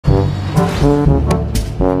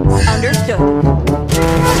Understood.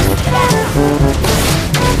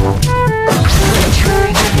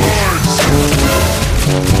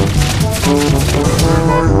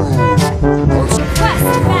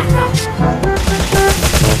 Request backup.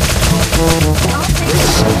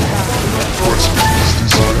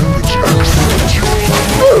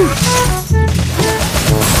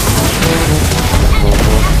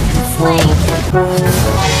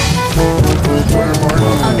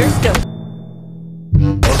 Understood.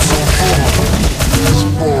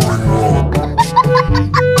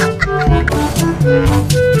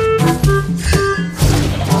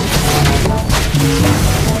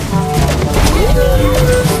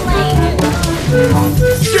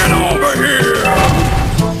 Get over here!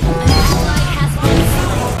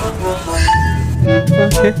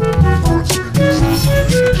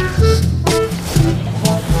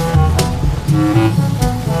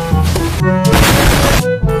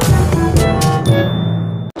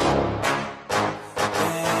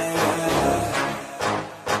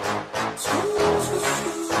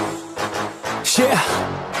 Yeah,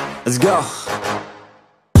 let's go.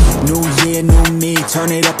 New year, new me,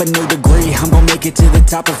 turn it up a new degree. I'm gonna make it to the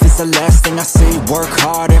top if it's the last thing I see. Work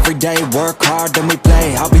hard every day, work hard, then we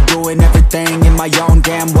play. I'll be doing everything in my own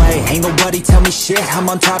damn way. Ain't nobody tell me shit, I'm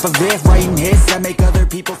on top of it. Writing hits that make other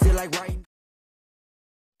people feel like writing.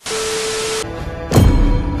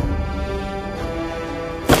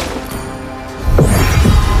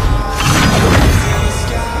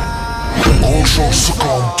 All shall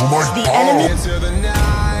succumb to my The power. enemy. Into the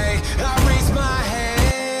night, I raise my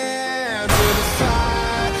hand to the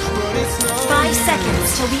side, but it's no 5 seconds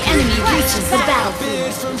till the enemy reaches the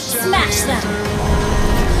battlefield. Smash them.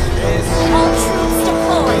 All troops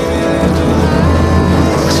deployed.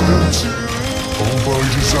 All by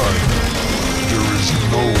design. There is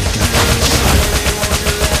no defense.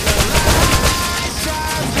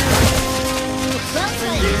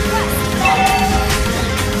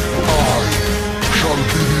 Shall be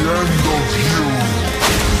the end of you.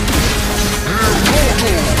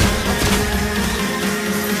 Immortal!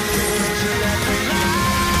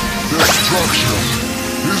 Destruction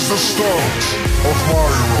is the start of my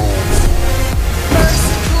role. First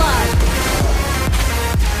blood.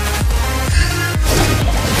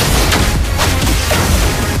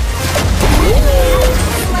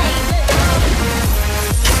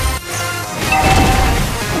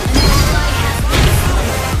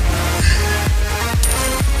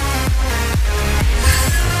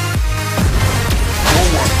 No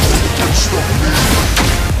one can stop me.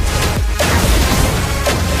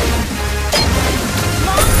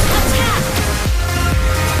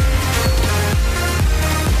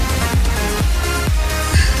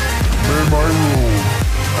 May my rule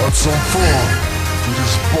add some fun to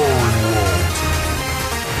this boring world.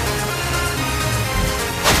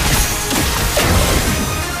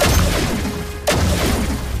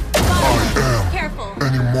 I Careful. am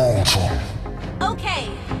an immortal.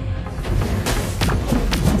 Okay.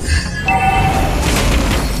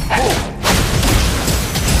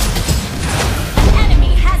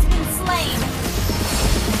 Enemy has been slain.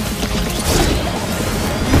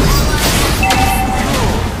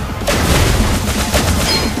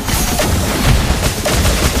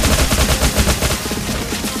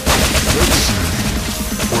 Let's see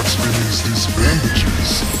what's beneath these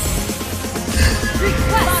bandages.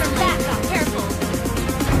 Request backup. Careful.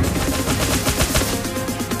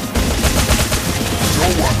 No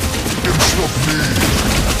one can stop me.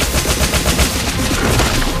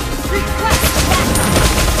 Request backup.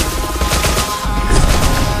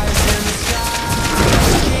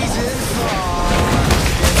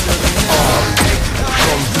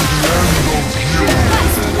 Shall be the end of you.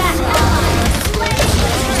 Request backup.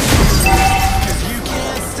 you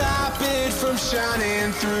can't stop it from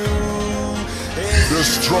shining through.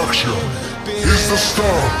 Destruction is the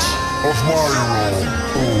start of my role.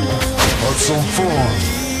 Oh, have some fun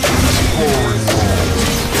in this boring world.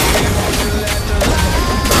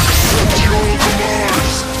 Accept your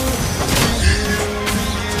demise.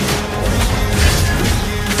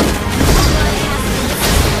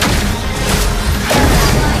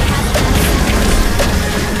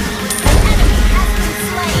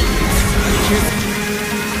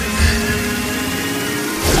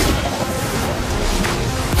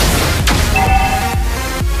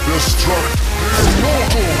 Destruct the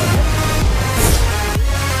immortal.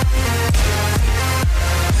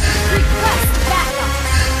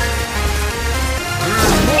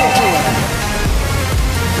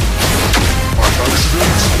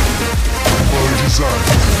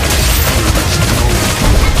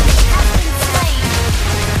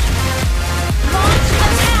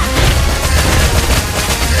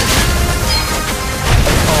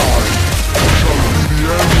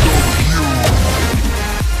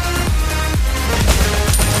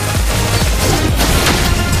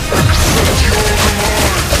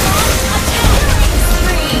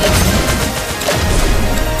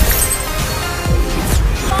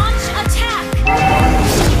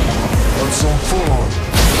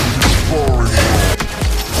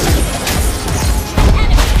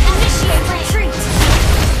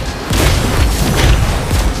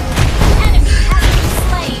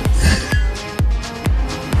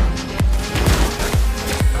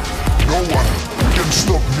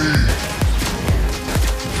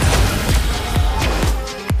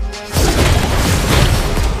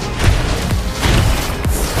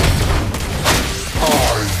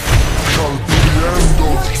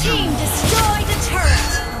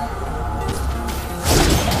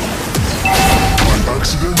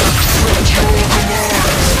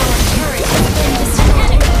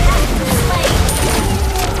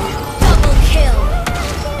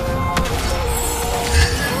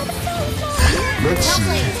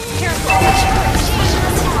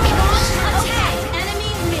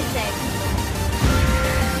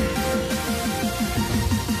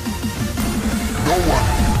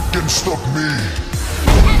 stop me.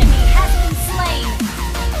 An enemy has been slain.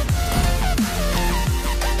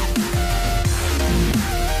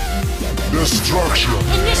 Destruction.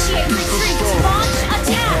 Initiate is the retreat. start Launch of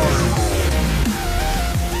attack. my role.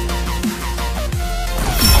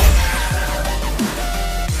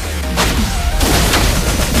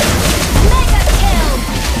 Mega kill.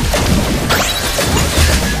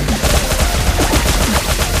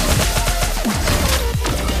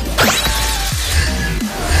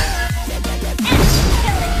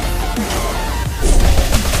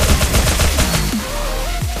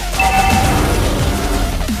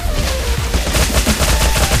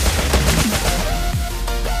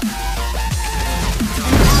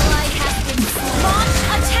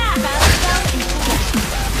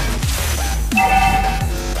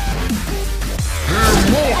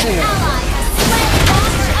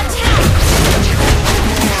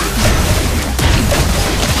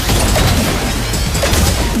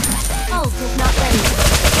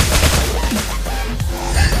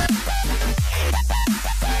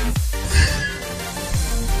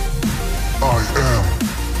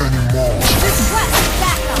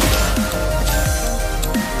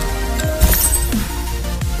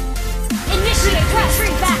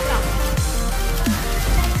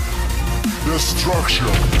 Destruction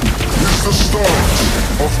is the start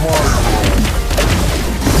of my role.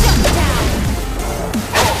 Shut down.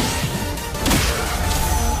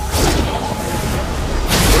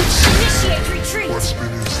 Let's see Initiate retreat. what's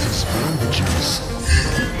beneath these bandages.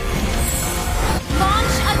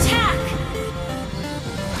 Launch attack.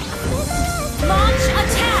 Launch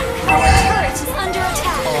attack. Our turret is under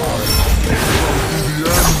attack. The end of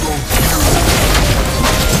you.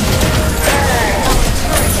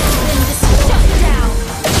 Shut down.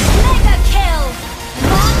 Mega kill.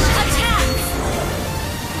 Launch attack.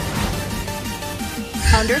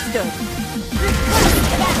 Understood. Request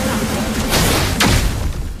backup.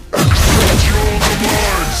 Accept your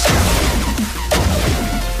demise.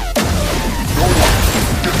 No one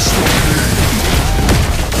can stop me.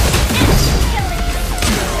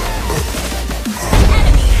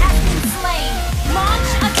 Enemy has been slain.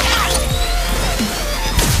 Launch attack.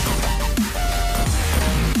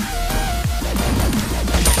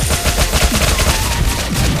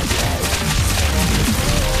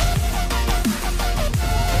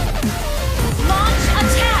 Launch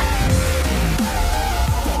attack.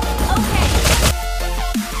 Okay.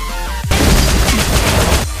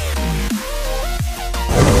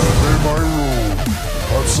 May my rule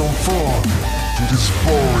add some fun to this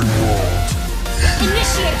boring world.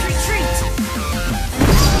 Initiate retreat.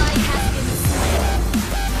 Ally has been slain.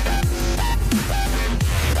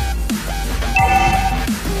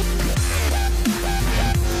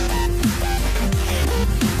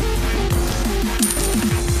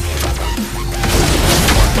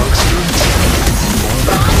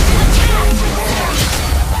 Launch attack.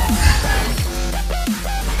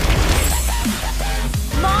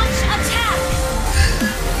 Launch attack.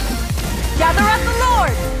 Gather up the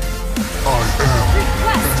Lord! I am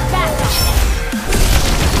Request backup.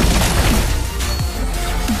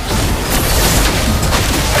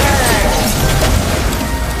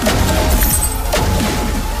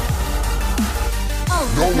 Oh,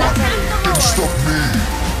 no one can stop me. unstoppable.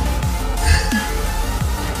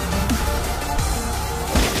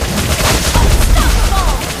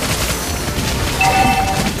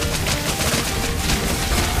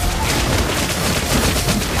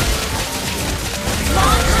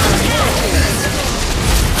 Launch attack.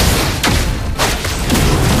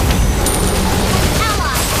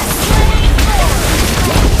 Ally has slain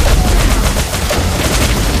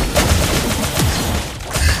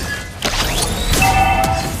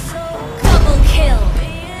double kill.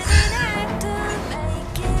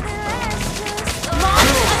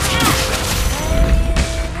 Launch attack.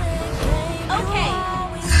 Okay.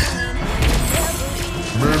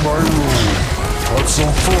 May my rule add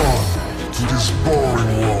some fun to this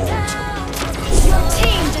boring world. Your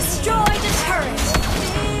team destroyed a turret.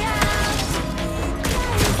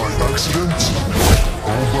 By accident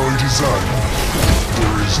or by design,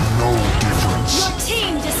 there is no difference. Your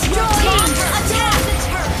team destroyed attack the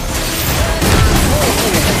turret.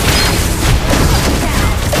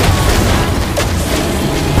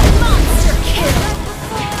 Monster kill.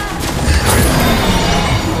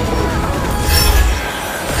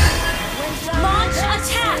 Launch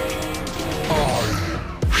attack. I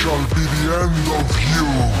shall be the end of you.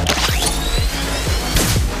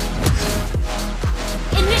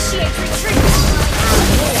 Initiate retreat.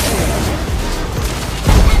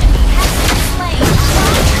 Enemy has been slain.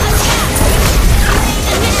 Launch attack.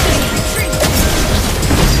 Initiate retreat.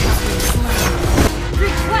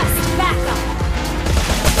 Request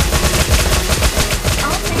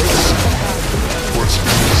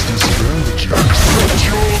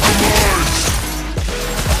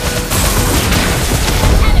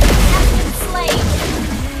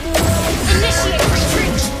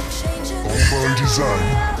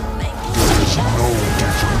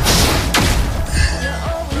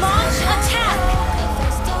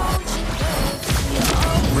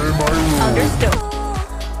Understood.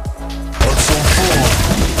 Had some fun.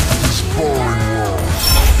 This boring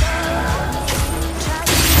world.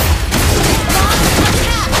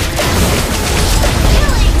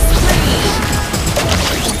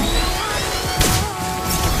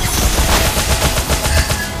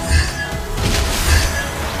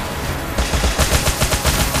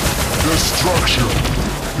 Destruction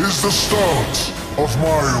is the start of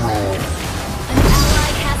my role. An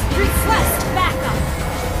ally has request backup.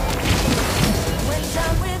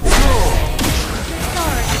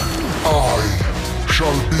 I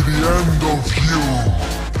shall be the end of you.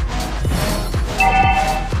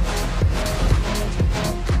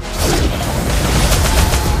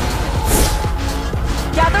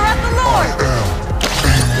 Gather up the I Lord! am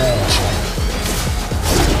immortal.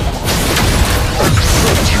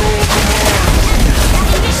 Accept your command.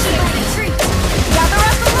 Initiate retreat. Gather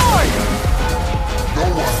up the Lord! No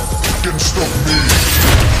one can stop me.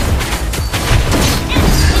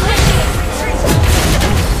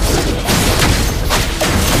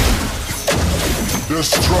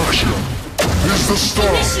 Destruction is the start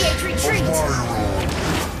Initiate retreat. of my role.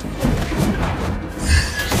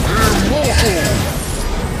 Immortal!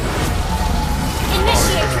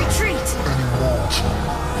 Initiate retreat. Immortal.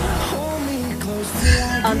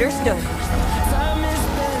 Understood.